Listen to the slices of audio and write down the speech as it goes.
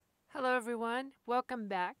Hello, everyone. Welcome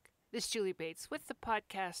back. This is Julie Bates with the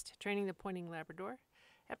podcast Training the Pointing Labrador,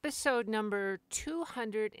 episode number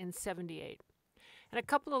 278. And a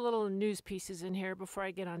couple of little news pieces in here before I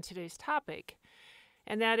get on today's topic.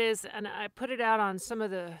 And that is, and I put it out on some of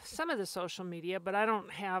the social media, but I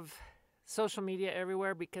don't have social media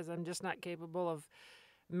everywhere because I'm just not capable of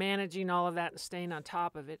managing all of that and staying on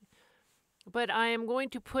top of it. But I am going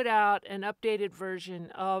to put out an updated version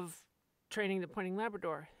of Training the Pointing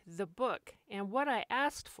Labrador, the book, and what I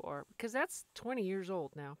asked for, because that's 20 years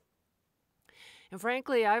old now. And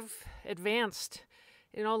frankly, I've advanced,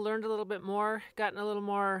 learned a little bit more, gotten a little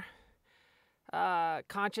more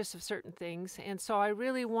conscious of certain things. And so I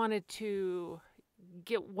really wanted to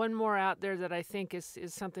get one more out there that I think is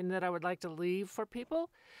something that I would like to leave for people.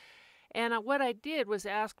 And what I did was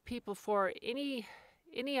ask people for any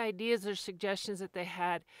ideas or suggestions that they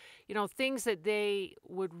had, things that they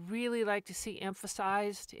would really like to see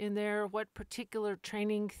emphasized in there, what particular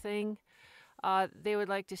training thing they would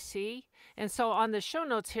like to see. And so on the show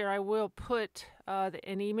notes here, I will put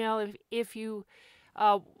an email if you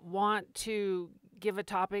want to give a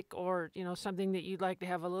topic or, something that you'd like to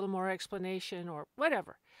have a little more explanation or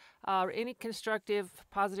whatever, any constructive,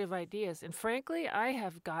 positive ideas. And frankly, I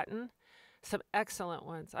have gotten some excellent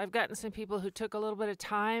ones. I've gotten some people who took a little bit of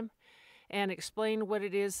time and explained what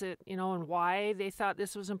it is that, and why they thought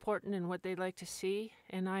this was important and what they'd like to see.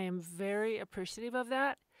 And I am very appreciative of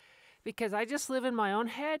that because I just live in my own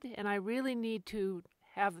head and I really need to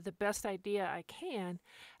have the best idea I can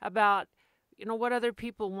about, what other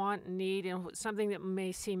people want and need, and something that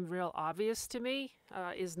may seem real obvious to me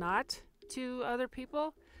is not to other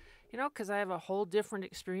people, because I have a whole different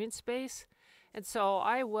experience space. And so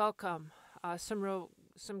I welcome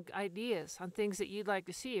some ideas on things that you'd like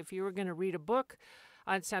to see. If you were going to read a book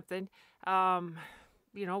on something,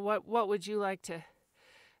 what would you like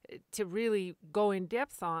to really go in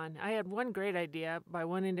depth on? I had one great idea by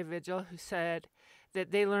one individual who said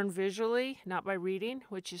that they learn visually, not by reading,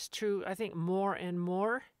 which is true, I think, more and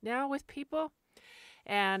more now with people.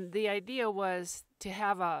 And the idea was to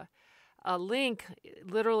have a link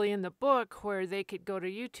literally in the book where they could go to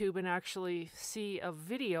YouTube and actually see a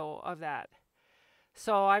video of that.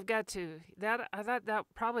 So I thought that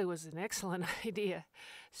probably was an excellent idea.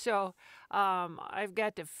 So I've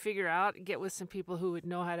got to figure out, get with some people who would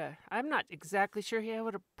know how to, I'm not exactly sure how I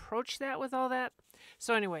would approach that with all that.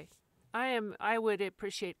 So anyway, I would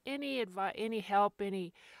appreciate any advice, any help,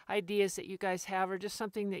 any ideas that you guys have, or just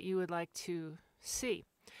something that you would like to see.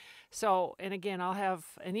 So, and again, I'll have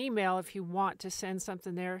an email if you want to send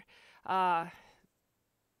something there,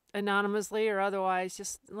 anonymously or otherwise.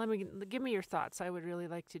 Just give me your thoughts. I would really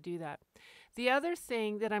like to do that. The other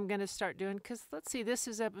thing that I'm going to start doing, because let's see, this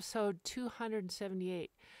is episode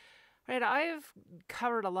 278. Right, I've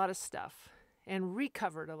covered a lot of stuff and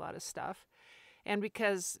recovered a lot of stuff. And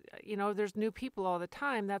because, there's new people all the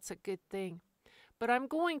time, that's a good thing. But I'm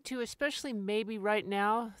going to, especially maybe right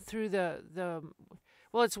now through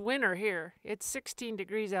well, it's winter here. It's 16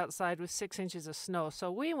 degrees outside with 6 inches of snow.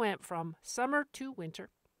 So we went from summer to winter.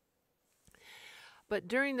 But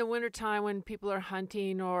during the winter time when people are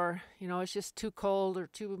hunting or, it's just too cold or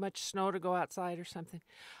too much snow to go outside or something,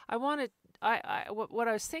 what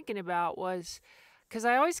I was thinking about was, because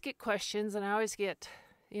I always get questions and I always get,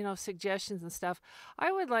 suggestions and stuff.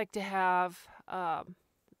 I would like to have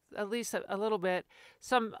at least a little bit,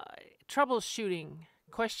 some troubleshooting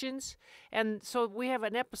questions. And so we have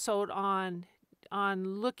an episode on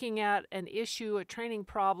looking at an issue, a training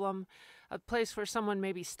problem, a place where someone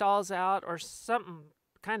maybe stalls out or something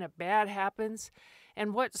kind of bad happens,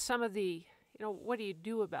 and what some of the, what do you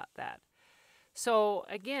do about that? So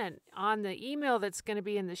again, on the email that's going to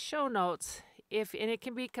be in the show notes, and it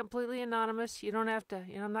can be completely anonymous. You don't have to,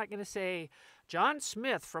 I'm not going to say, John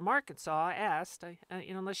Smith from Arkansas asked,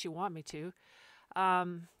 unless you want me to.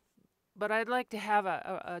 But I'd like to have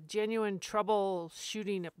a genuine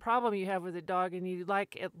troubleshooting a problem you have with a dog, and you'd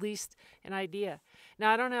like at least an idea.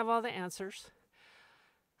 Now, I don't have all the answers,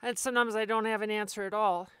 and sometimes I don't have an answer at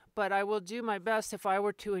all, but I will do my best. If I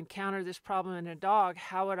were to encounter this problem in a dog,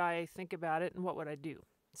 how would I think about it and what would I do?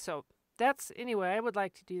 So anyway, I would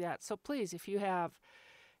like to do that. So please, if you have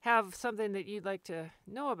something that you'd like to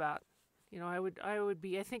know about,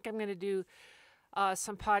 I think I'm going to do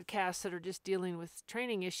some podcasts that are just dealing with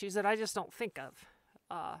training issues that I just don't think of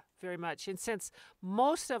very much. And since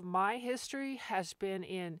most of my history has been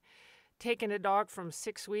in taking a dog from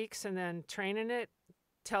 6 weeks and then training it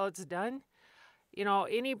till it's done,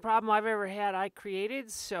 any problem I've ever had, I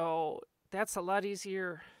created. So that's a lot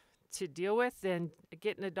easier to deal with than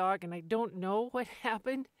getting a dog and I don't know what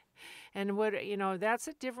happened. And that's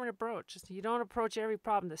a different approach. You don't approach every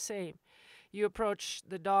problem the same. You approach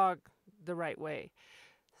the dog the right way.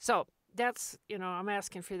 So that's, I'm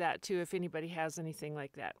asking for that too if anybody has anything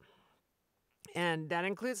like that. And that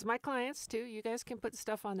includes my clients too. You guys can put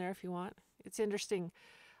stuff on there if you want. It's interesting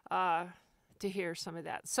to hear some of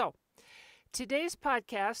that. So today's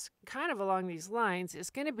podcast, kind of along these lines, is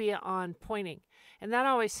going to be on pointing. And that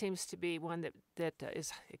always seems to be one that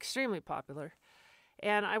is extremely popular.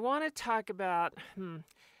 And I want to talk about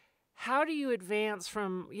how do you advance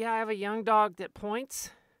from, I have a young dog that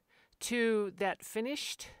points, to that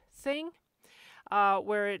finished thing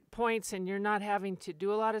where it points and you're not having to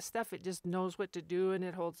do a lot of stuff. It just knows what to do and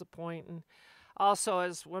it holds a point. And also,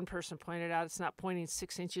 as one person pointed out, it's not pointing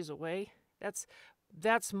 6 inches away.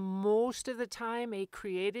 That's most of the time a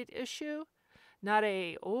created issue, not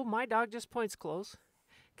my dog just points close.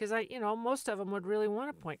 Because most of them would really want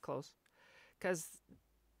to point close because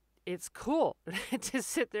it's cool to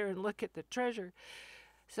sit there and look at the treasure.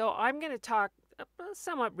 So I'm going to talk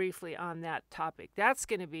somewhat briefly on that topic. That's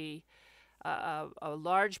going to be a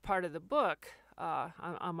large part of the book.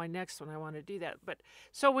 On my next one, I want to do that. But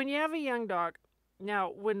so when you have a young dog, now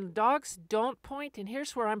when dogs don't point, and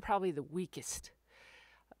here's where I'm probably the weakest,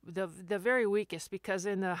 the very weakest, because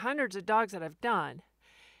in the hundreds of dogs that I've done,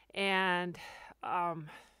 and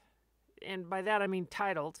by that I mean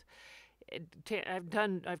titled,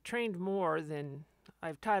 I've trained more than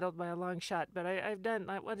I've titled by a long shot, but I've done,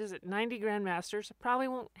 90 Grandmasters. I probably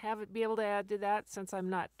won't be able to add to that since I'm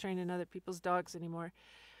not training other people's dogs anymore.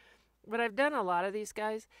 But I've done a lot of these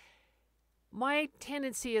guys. My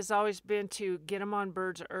tendency has always been to get them on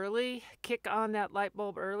birds early, kick on that light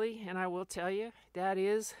bulb early, and I will tell you, that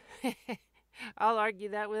is, I'll argue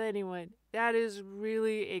that with anyone. That is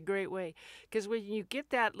really a great way. Because when you get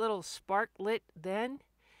that little spark lit then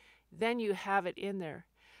you have it in there.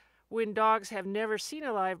 When dogs have never seen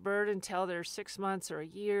a live bird until they're 6 months or a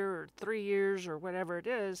year or 3 years or whatever it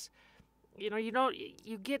is,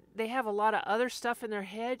 they have a lot of other stuff in their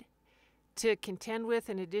head to contend with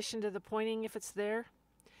in addition to the pointing if it's there.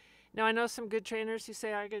 Now, I know some good trainers who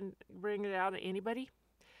say I can bring it out at anybody.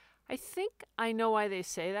 I think I know why they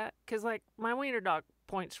say that, because like my wiener dog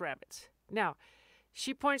points rabbits. Now,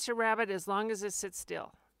 she points a rabbit as long as it sits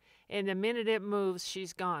still. And the minute it moves,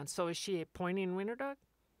 she's gone. So is she a pointing wiener dog?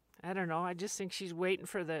 I don't know. I just think she's waiting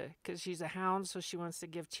because she's a hound, so she wants to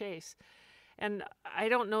give chase. And I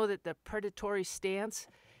don't know that the predatory stance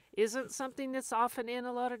isn't something that's often in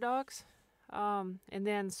a lot of dogs. And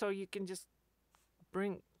then so you can just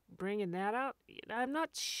bringing that out. I'm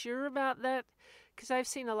not sure about that because I've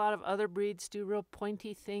seen a lot of other breeds do real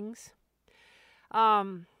pointy things.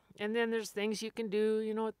 And then there's things you can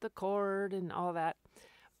do, with the cord and all that.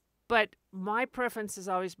 But my preference has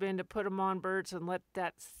always been to put them on birds and let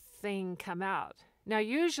that thing come out. Now,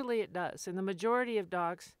 usually it does. In the majority of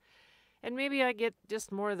dogs, and maybe I get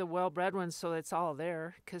just more of the well-bred ones so it's all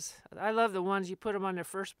there, because I love the ones you put them on their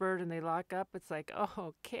first bird and they lock up. It's like,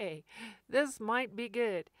 oh, okay, this might be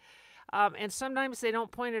good. And sometimes they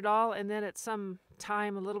don't point at all, and then at some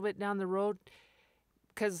time a little bit down the road,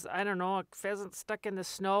 because, I don't know, a pheasant stuck in the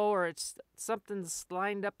snow or it's something's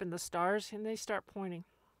lined up in the stars, and they start pointing.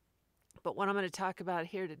 But what I'm going to talk about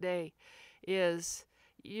here today is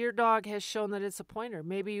your dog has shown that it's a pointer.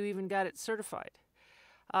 Maybe you even got it certified.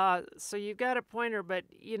 So you've got a pointer, but,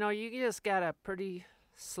 you just got a pretty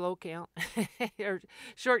slow count, or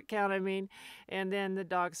short count, and then the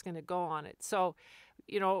dog's going to go on it. So,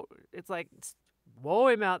 it's like, whoa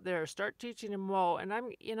him out there, start teaching him whoa. And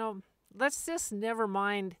let's just never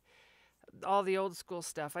mind all the old school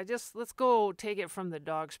stuff. Let's go take it from the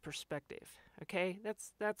dog's perspective. Okay.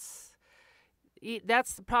 That's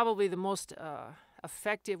probably the most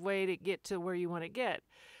effective way to get to where you want to get.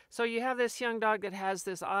 So you have this young dog that has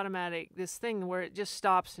this thing where it just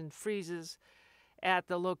stops and freezes at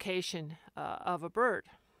the location of a bird.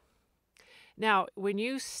 Now, when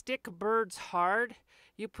you stick birds hard,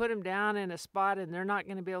 you put them down in a spot and they're not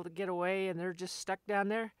going to be able to get away and they're just stuck down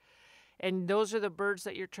there, and those are the birds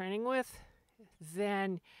that you're training with,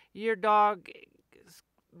 then your dog,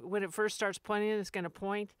 when it first starts pointing, it's going to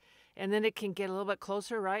point, and then it can get a little bit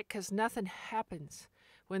closer, right? Because nothing happens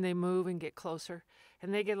when they move and get closer,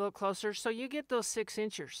 and they get a little closer. So you get those 6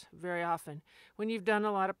 inchers very often when you've done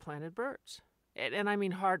a lot of planted birds, and I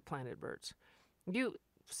mean hard planted birds.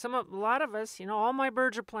 A lot of us, all my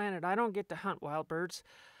birds are planted. I don't get to hunt wild birds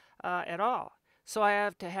at all, so I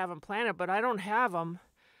have to have them planted. But I don't have them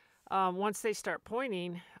once they start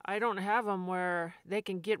pointing. I don't have them where they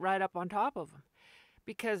can get right up on top of them,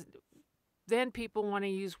 because then people want to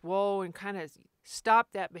use whoa and kind of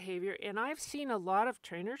stop that behavior. And I've seen a lot of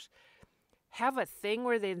trainers have a thing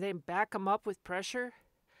where they back them up with pressure.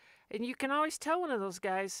 And you can always tell one of those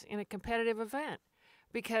guys in a competitive event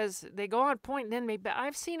because they go on point and then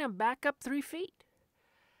I've seen them back up 3 feet.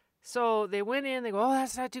 So they went in, they go, oh,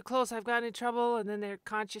 that's not too close, I've gotten in trouble. And then their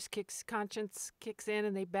conscience kicks in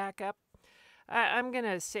and they back up. I'm going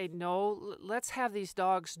to say no. Let's have these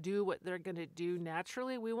dogs do what they're going to do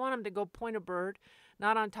naturally. We want them to go point a bird,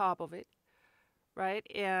 not on top of it, right?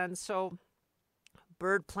 And so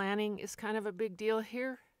bird planning is kind of a big deal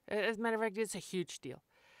here. As a matter of fact, it's a huge deal.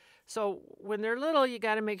 So when they're little, you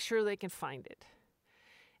got to make sure they can find it.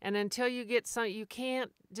 And until you get some, you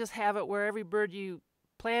can't just have it where every bird you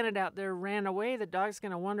planted out there ran away. The dog's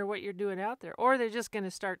going to wonder what you're doing out there. Or they're just going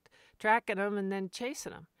to start tracking them and then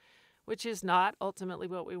chasing them, which is not ultimately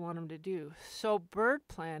what we want them to do. So bird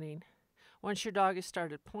planning, once your dog has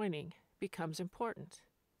started pointing, becomes important.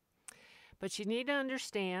 But you need to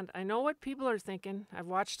understand, I know what people are thinking. I've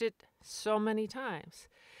watched it so many times.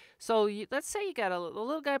 So let's say you got a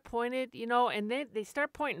little guy pointed, and they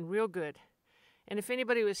start pointing real good. And if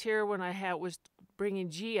anybody was here when I was bringing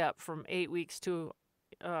G up from 8 weeks to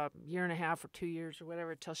a year and a half or 2 years or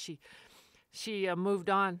whatever, till she moved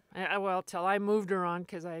on. Till I moved her on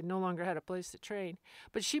because I no longer had a place to train.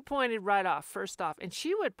 But she pointed right off, first off. And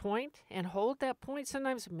she would point and hold that point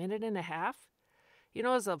sometimes a minute and a half.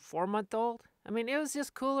 As a 4-month-old. I mean, it was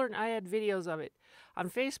just cooler, and I had videos of it on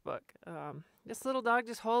Facebook. This little dog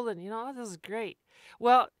just holding, this is great.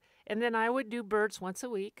 Well, and then I would do birds once a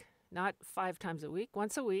week, not 5 times a week,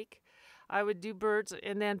 once a week. I would do birds,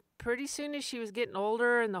 and then pretty soon as she was getting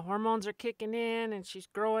older and the hormones are kicking in and she's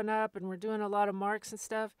growing up and we're doing a lot of marks and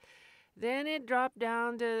stuff, then it dropped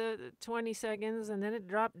down to 20 seconds, and then it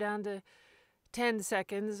dropped down to 10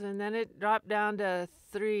 seconds, and then it dropped down to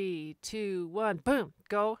 3, 2, 1, boom,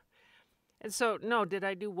 go. And so, no, did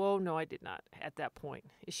I do whoa? No, I did not at that point.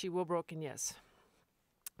 Is she whoa broken? Yes.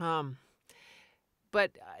 But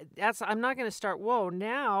I'm not going to start whoa.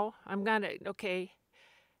 Now I'm going to, okay,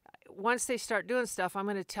 once they start doing stuff, I'm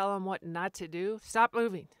going to tell them what not to do. Stop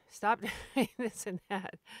moving. Stop doing this and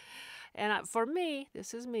that. And for me,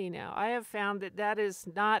 this is me now, I have found that is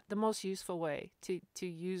not the most useful way to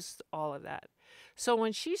use all of that. So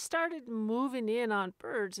when she started moving in on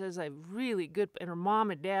birds as a really good, and her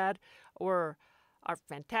mom and dad are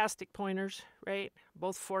fantastic pointers, right?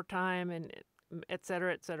 Both 4-time and et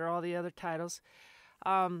cetera, all the other titles.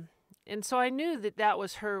 And so I knew that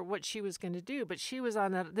was what she was going to do, but she was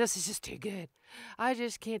on that, this is just too good. I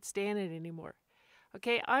just can't stand it anymore.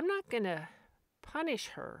 Okay, I'm not going to punish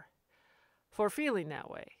her for feeling that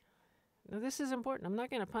way. Now, this is important. I'm not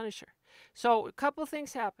going to punish her. So a couple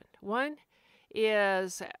things happened. One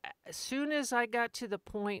is as soon as I got to the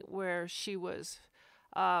point where she was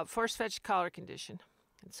force-fetched collar condition,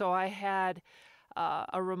 and so I had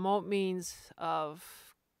a remote means of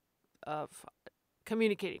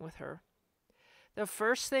communicating with her. The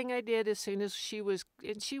first thing I did as soon as she was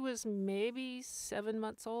maybe 7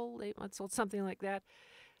 months old, 8 months old, something like that,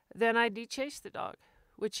 then I de-chased the dog,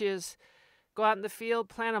 which is go out in the field,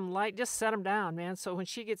 plant them light, just set them down, man. So when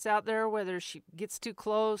she gets out there, whether she gets too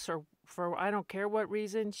close or for I don't care what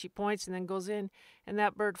reason, she points and then goes in and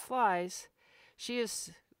that bird flies, she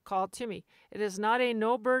is called to me. It is not a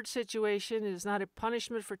no bird situation. It is not a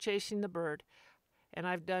punishment for chasing the bird. And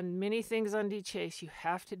I've done many things on de-chase. You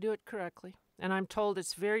have to do it correctly. And I'm told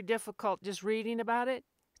it's very difficult just reading about it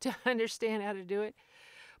to understand how to do it.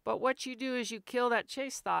 But what you do is you kill that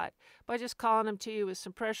chase thought by just calling them to you with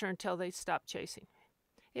some pressure until they stop chasing.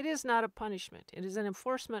 It is not a punishment. It is an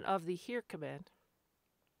enforcement of the here command.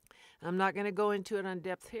 I'm not going to go into it on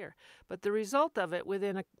depth here. But the result of it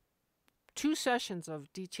within 2 sessions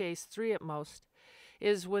of de-chase, 3 at most,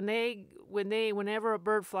 is whenever a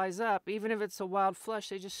bird flies up, even if it's a wild flush,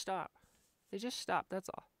 they just stop. They just stop, that's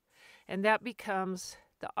all. And that becomes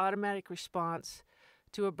the automatic response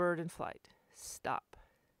to a bird in flight. Stop.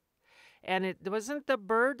 And it wasn't the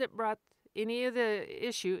bird that brought any of the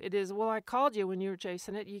issue. It is, well, I called you when you were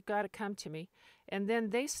chasing it. You got to come to me. And then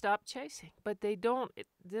they stop chasing. But they don't.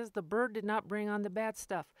 The bird did not bring on the bad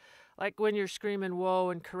stuff. Like when you're screaming whoa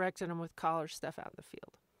and correcting them with collar stuff out in the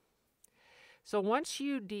field. So once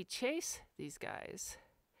you de-chase these guys,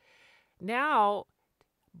 now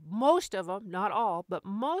most of them, not all, but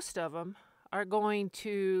most of them are going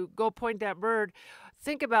to go point that bird,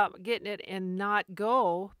 think about getting it and not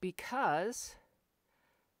go because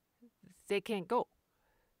they can't go.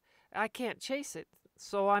 I can't chase it,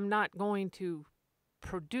 so I'm not going to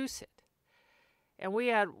produce it. And we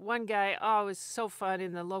had one guy, it was so fun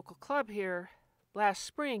in the local club here last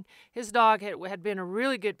spring. His dog had been a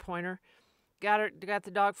really good pointer, Got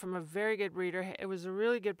the dog from a very good breeder. It was a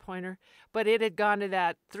really good pointer, but it had gone to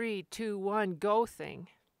that 3, 2, 1 go thing.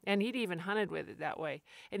 And he'd even hunted with it that way.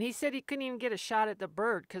 And he said he couldn't even get a shot at the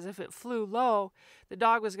bird because if it flew low, the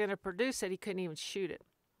dog was going to produce it. He couldn't even shoot it.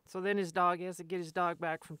 So then he has to get his dog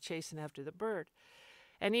back from chasing after the bird.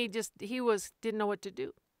 And he didn't know what to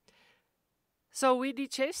do. So we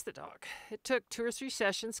de-chased the dog. It took 2 or 3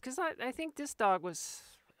 sessions because I think this dog was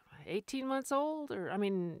 18 months old, or I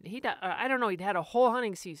don't know, he'd had a whole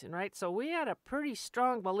hunting season, right? So we had a pretty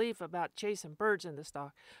strong belief about chasing birds in this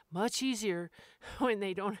dog. Much easier when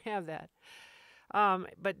they don't have that.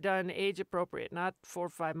 But done age appropriate, not 4 or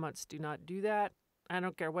 5 months. Do not do that. I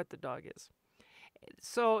don't care what the dog is.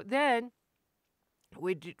 So then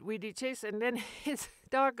we de-chase, and then his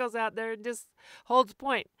dog goes out there and just holds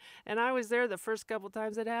point. And I was there the first couple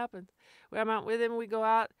times it happened. I'm out with him, we go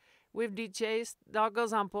out. We've de-chased, dog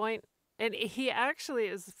goes on point, and he actually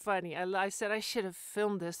is funny. I said I should have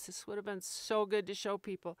filmed this. This would have been so good to show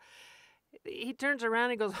people. He turns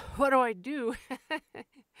around and goes, "What do I do?"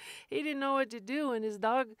 He didn't know what to do, and his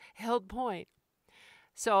dog held point.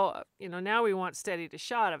 So, now we want steady to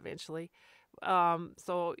shot eventually.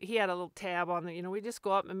 So he had a little tab on the, we just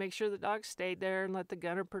go up and make sure the dog stayed there and let the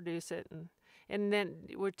gunner produce it. And then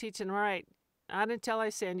we're teaching, all right, not until I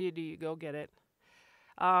send you do you go get it.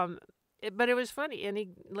 But it was funny, and he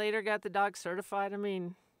later got the dog certified. I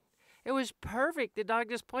mean, it was perfect. The dog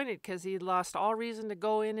just pointed because he lost all reason to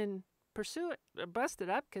go in and pursue it, or bust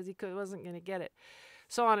it up because he wasn't going to get it.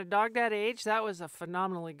 So on a dog that age, that was a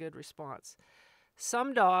phenomenally good response.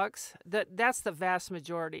 Some dogs, that's the vast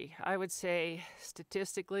majority. I would say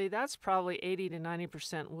statistically, that's probably 80 to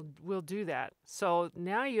 90% will do that. So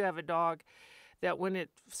now you have a dog that when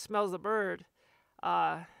it smells a bird,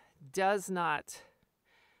 does not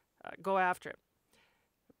go after it,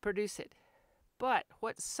 produce it. But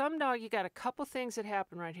some dog, you got a couple things that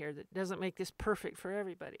happen right here that doesn't make this perfect for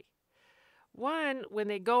everybody. One, when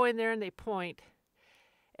they go in there and they point,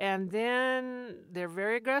 and then they're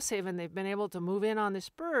very aggressive and they've been able to move in on this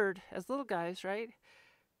bird as little guys, right?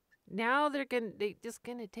 Now they're just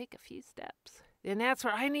gonna take a few steps, and that's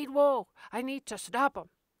where I need to stop them.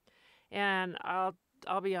 And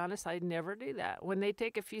I'll be honest, I never do that. When they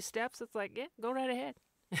take a few steps, it's like, yeah, go right ahead.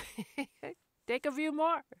 Take a few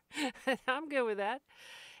more. I'm good with that.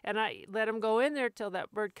 And I let them go in there till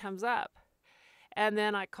that bird comes up. And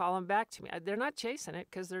then I call them back to me. They're not chasing it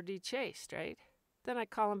because they're de-chased, right? Then I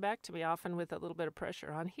call them back to me, often with a little bit of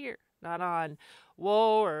pressure on here. Not on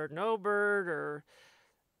whoa or no bird or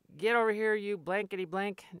get over here, you blankety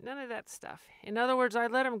blank. None of that stuff. In other words, I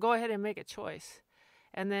let them go ahead and make a choice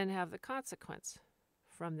and then have the consequence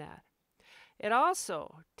from that. It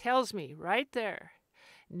also tells me right there,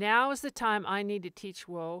 now is the time I need to teach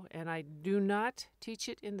whoa, and I do not teach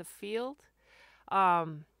it in the field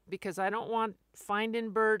because I don't want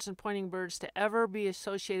finding birds and pointing birds to ever be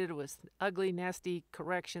associated with ugly, nasty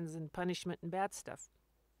corrections and punishment and bad stuff.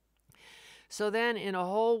 So then in a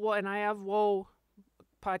whole, and I have whoa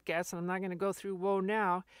podcasts, and I'm not going to go through whoa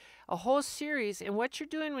now, a whole series, and what you're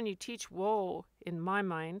doing when you teach whoa, in my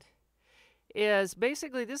mind, is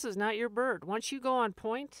basically this is not your bird. Once you go on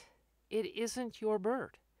point, it isn't your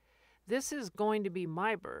bird. This is going to be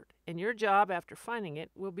my bird, and your job after finding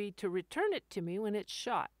it will be to return it to me when it's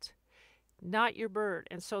shot, not your bird.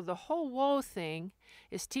 And so the whole whoa thing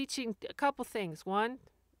is teaching a couple things. One,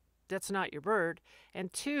 that's not your bird.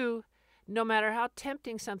 And two, no matter how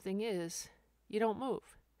tempting something is, you don't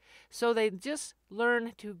move. So they just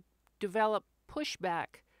learn to develop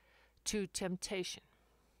pushback to temptation.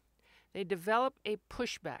 They develop a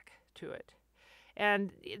pushback to it.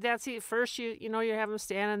 And that's it. First, you have them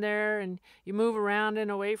standing there, and you move around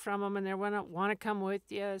and away from them, and they want to come with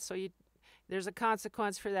you. So there's a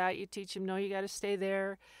consequence for that. You teach them, no, you got to stay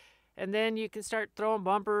there. And then you can start throwing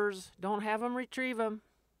bumpers. Don't have them retrieve them.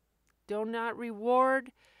 Do not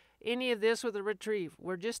reward any of this with a retrieve.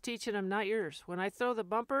 We're just teaching them, not yours. When I throw the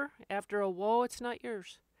bumper after a whoa, it's not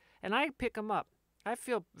yours. And I pick them up. I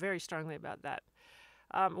feel very strongly about that.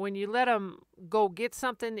 When you let them go get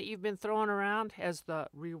something that you've been throwing around as the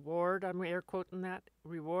reward, I'm air quoting that,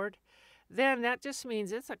 reward, then that just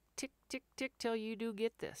means it's a tick, tick, tick till you do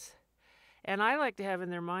get this. And I like to have in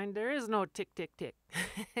their mind, there is no tick, tick, tick.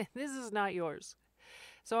 This is not yours.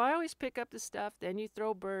 So I always pick up the stuff, then you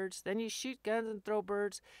throw birds, then you shoot guns and throw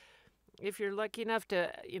birds. If you're lucky enough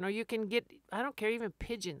to, you can get, I don't care, even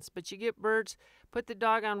pigeons, but you get birds, put the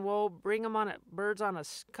dog on whoa, bring them on birds on a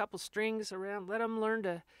couple strings around, let them learn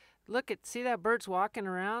to see that bird's walking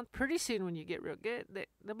around. Pretty soon when you get real good,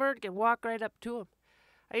 the bird can walk right up to them.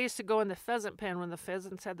 I used to go in the pheasant pen when the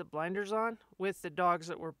pheasants had the blinders on with the dogs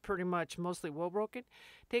that were pretty much mostly wool broken.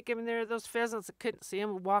 Take them in there, those pheasants that couldn't see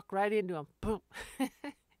them would walk right into them. Boom.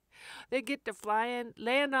 They get to flying,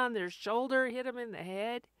 land on their shoulder, hit them in the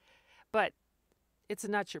head. But it's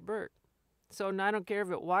not your bird. So I don't care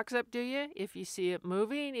if it walks up to you, if you see it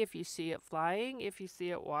moving, if you see it flying, if you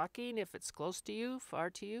see it walking, if it's close to you, far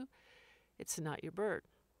to you, it's not your bird.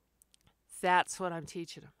 That's what I'm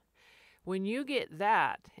teaching them. When you get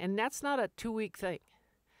that, and that's not a 2-week thing,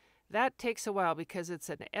 that takes a while because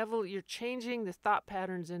it's you're changing the thought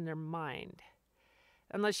patterns in their mind.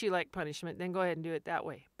 Unless you like punishment, then go ahead and do it that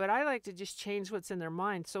way. But I like to just change what's in their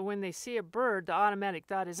mind. So when they see a bird, the automatic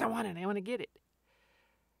thought is, I want it, I want to get it.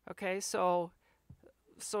 Okay, so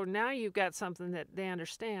now you've got something that they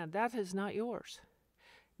understand. That is not yours.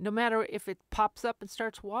 No matter if it pops up and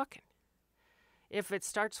starts walking, if it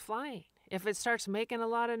starts flying, if it starts making a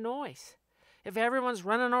lot of noise, if everyone's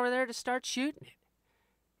running over there to start shooting it,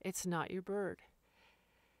 it's not your bird.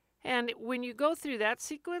 And when you go through that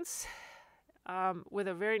sequence, with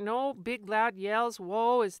no big loud yells,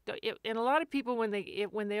 whoa, and a lot of people when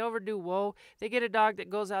they overdo whoa, they get a dog that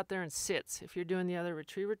goes out there and sits if you're doing the other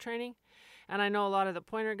retriever training. And I know a lot of the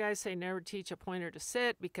pointer guys say never teach a pointer to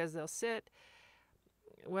sit because they'll sit.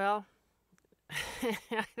 Well,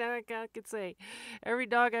 I could say every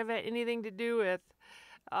dog I've had anything to do with,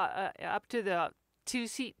 up to the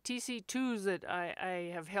TC2s that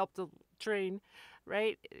I have helped to train,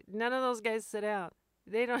 right? None of those guys sit down.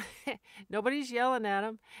 They don't. Nobody's yelling at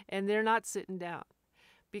them, and they're not sitting down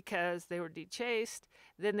because they were dechased.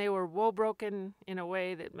 Then they were wool broken in a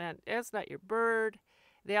way that meant that's not your bird.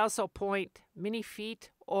 They also point many feet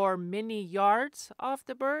or many yards off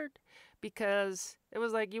the bird because it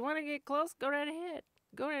was like, you want to get close? Go right ahead.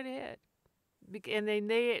 Go right ahead. And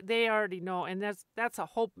they already know, and that's a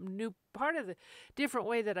whole new part of the different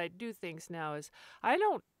way that I do things now is I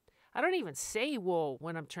don't even say whoa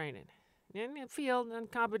when I'm training. In the field and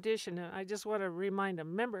competition, I just want to remind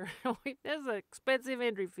them, remember, there's an expensive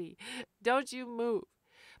entry fee. Don't you move.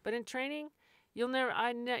 But in training, you'll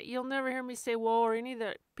never hear me say whoa or any of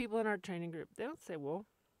the people in our training group. They don't say whoa.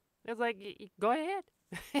 It's like, go ahead.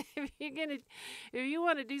 If you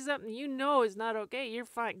want to do something you know is not okay, you're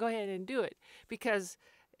fine. Go ahead and do it.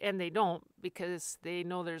 And they don't, because they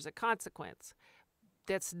know there's a consequence.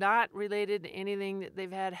 That's not related to anything that they've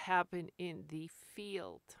had happen in the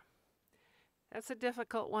field. That's a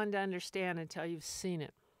difficult one to understand until you've seen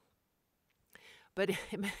it. But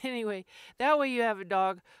anyway, that way you have a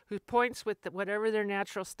dog who points with whatever their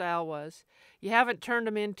natural style was. You haven't turned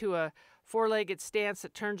him into a four-legged stance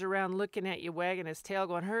that turns around looking at you, wagging his tail,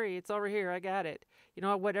 going, hurry, it's over here, I got it. You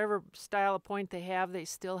know, whatever style of point they have, they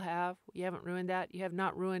still have. You haven't ruined that. You have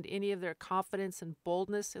not ruined any of their confidence and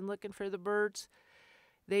boldness in looking for the birds.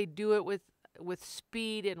 They do it with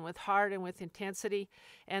speed and with heart and with intensity,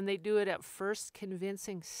 and they do it at first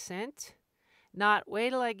convincing scent, not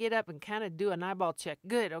wait till I get up and kind of do an eyeball check.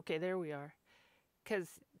 Good, okay, there we are.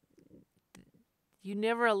 Because you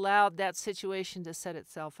never allowed that situation to set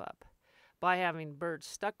itself up by having birds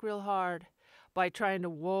stuck real hard, by trying to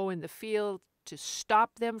whoa in the field to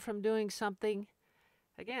stop them from doing something.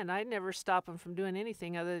 Again, I never stop them from doing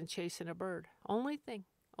anything other than chasing a bird. Only thing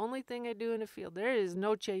I do in the field. There is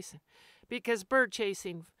no chasing. Because bird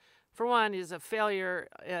chasing, for one, is a failure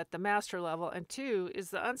at the master level, and two, is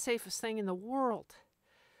the unsafest thing in the world.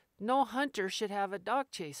 No hunter should have a dog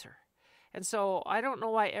chaser. And so I don't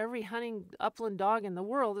know why every hunting upland dog in the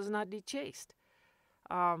world is not dechased.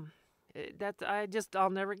 I'll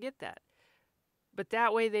never get that. But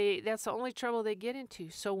that way that's the only trouble they get into.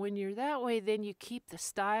 So when you're that way, then you keep the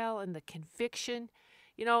style and the conviction,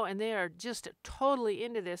 and they are just totally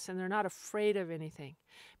into this, and they're not afraid of anything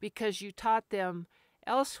because you taught them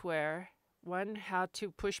elsewhere, one, how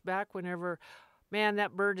to push back whenever, man,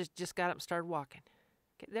 that bird has just got up and started walking.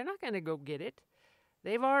 Okay, they're not going to go get it.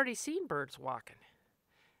 They've already seen birds walking.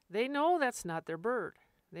 They know that's not their bird.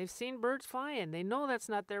 They've seen birds flying. They know that's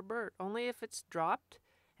not their bird, only if it's dropped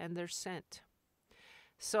and they're sent.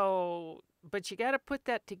 So, but you got to put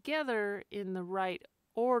that together in the right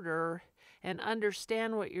order and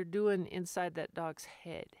understand what you're doing inside that dog's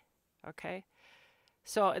head, okay?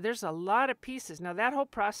 So there's a lot of pieces. Now, that whole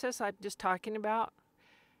process I'm just talking about,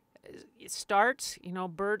 it starts,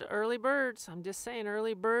 early birds. I'm just saying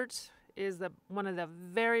early birds is one of the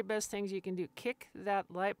very best things you can do. Kick that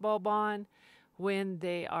light bulb on when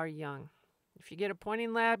they are young. If you get a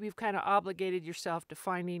pointing lab, you've kind of obligated yourself to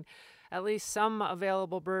finding at least some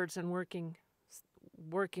available birds and working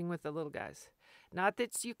with the little guys. Not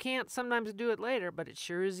that you can't sometimes do it later, but it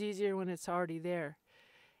sure is easier when it's already there.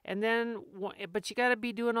 And then, but you got to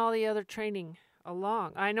be doing all the other training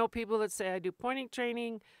along. I know people that say I do pointing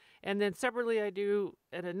training, and then separately I do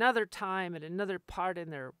at another time, at another part in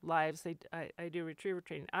their lives, I do retriever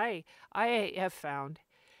training. I have found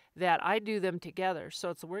that I do them together.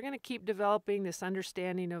 So we're going to keep developing this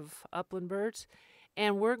understanding of upland birds,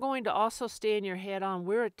 and we're going to also stay in your head on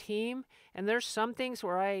we're a team, and there's some things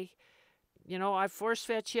where I force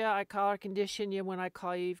fetch you, I collar condition you. When I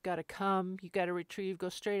call you, you've got to come, you got to retrieve, go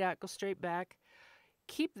straight out, go straight back.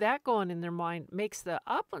 Keep that going in their mind. Makes the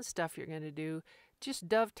upland stuff you're going to do just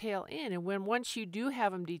dovetail in. And once you do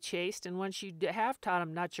have them dechased, and once you have taught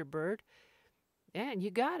them not your bird, and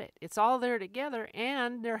you got it. It's all there together,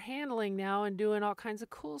 and they're handling now and doing all kinds of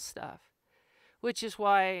cool stuff, which is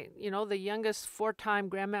why, the youngest 4-time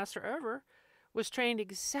grandmaster ever was trained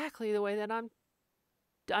exactly the way that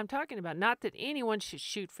I'm talking about. Not that anyone should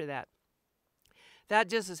shoot for that. That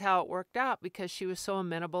just is how it worked out, because she was so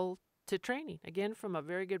amenable to training. Again, from a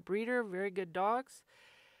very good breeder, very good dogs.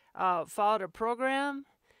 Followed a program,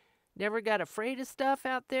 never got afraid of stuff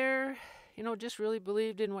out there. Just really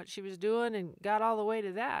believed in what she was doing and got all the way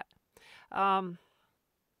to that.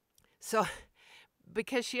 So,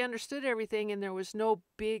 because she understood everything, and there was no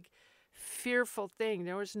big fearful thing.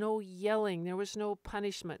 There was no yelling. There was no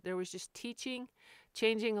punishment. There was just teaching,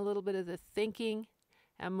 changing a little bit of the thinking,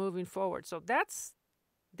 and moving forward. So that's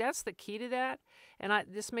the key to that. And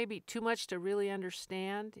this may be too much to really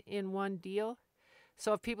understand in one deal.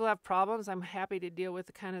 So if people have problems, I'm happy to deal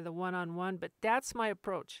with kind of the one-on-one, but that's my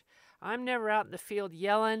approach. I'm never out in the field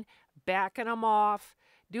yelling, backing them off,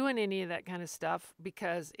 doing any of that kind of stuff,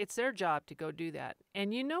 because it's their job to go do that.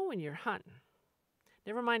 And when you're hunting,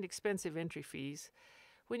 never mind expensive entry fees,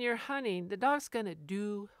 when you're hunting, the dog's going to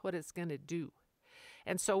do what it's going to do.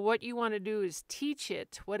 And so what you want to do is teach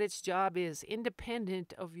it what its job is,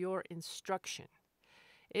 independent of your instruction.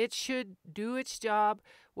 It should do its job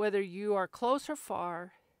whether you are close or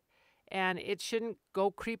far, and it shouldn't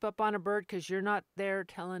go creep up on a bird because you're not there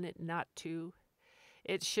telling it not to.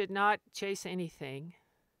 It should not chase anything.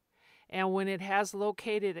 And when it has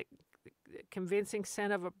located a convincing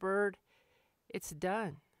scent of a bird, it's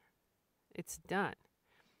done. It's done.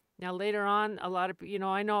 Now, later on, a lot of,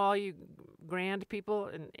 I know all you grand people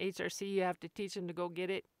in HRC, you have to teach them to go get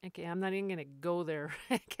it. Okay, I'm not even going to go there,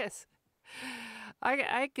 because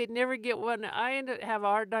I could never get one. I ended up having a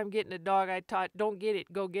hard time getting a dog I taught, don't get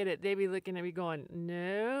it, go get it. They'd be looking at me going,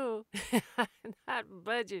 no, I'm not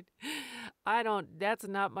budging. That's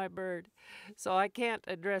not my bird. So I can't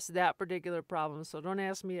address that particular problem. So don't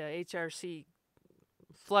ask me a HRC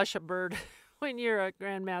flush a bird when you're a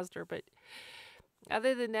grandmaster. But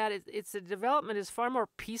other than that, it's the development is far more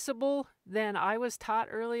peaceable than I was taught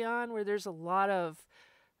early on, where there's a lot of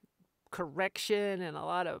correction and a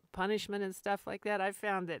lot of punishment and stuff like that. I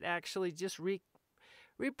found that actually just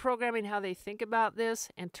reprogramming how they think about this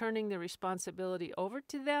and turning the responsibility over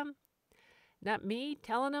to them, not me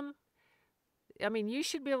telling them. I mean, you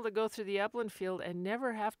should be able to go through the upland field and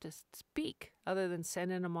never have to speak other than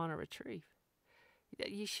sending them on a retrieve.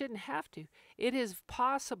 You shouldn't have to. It is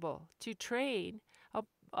possible to train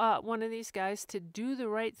one of these guys to do the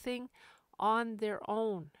right thing on their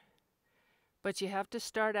own. But you have to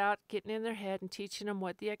start out getting in their head and teaching them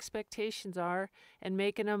what the expectations are, and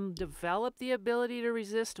making them develop the ability to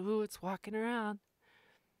resist. Ooh, it's walking around.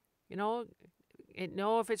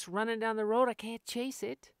 If it's running down the road, I can't chase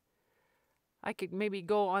it. I could maybe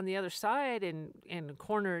go on the other side and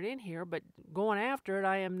corner it in here, but going after it,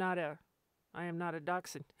 I am not a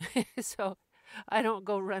dachshund. So I don't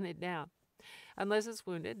go run it down. Unless it's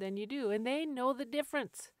wounded, then you do. And they know the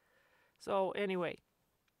difference. So anyway,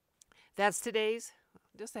 that's today's.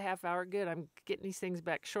 Just a half hour. Good. I'm getting these things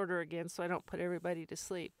back shorter again so I don't put everybody to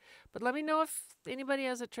sleep. But let me know if anybody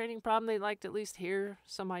has a training problem they'd like to at least hear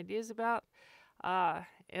some ideas about.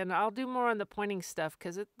 And I'll do more on the pointing stuff,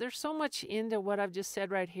 because there's so much into what I've just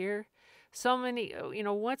said right here. So many,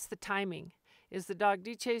 what's the timing? Is the dog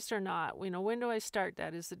dechased or not? When do I start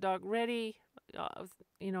that? Is the dog ready?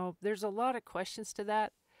 There's a lot of questions to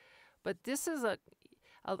that. But this is a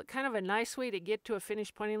kind of a nice way to get to a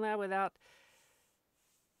finished pointing lab without,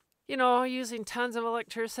 using tons of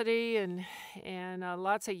electricity and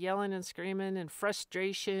lots of yelling and screaming and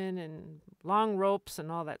frustration and long ropes and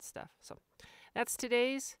all that stuff. So that's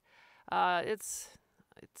today's. It's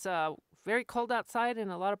very cold outside in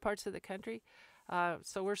a lot of parts of the country.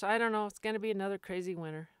 So I don't know, it's going to be another crazy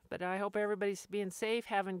winter. But I hope everybody's being safe,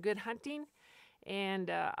 having good hunting, and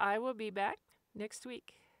I will be back next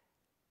week.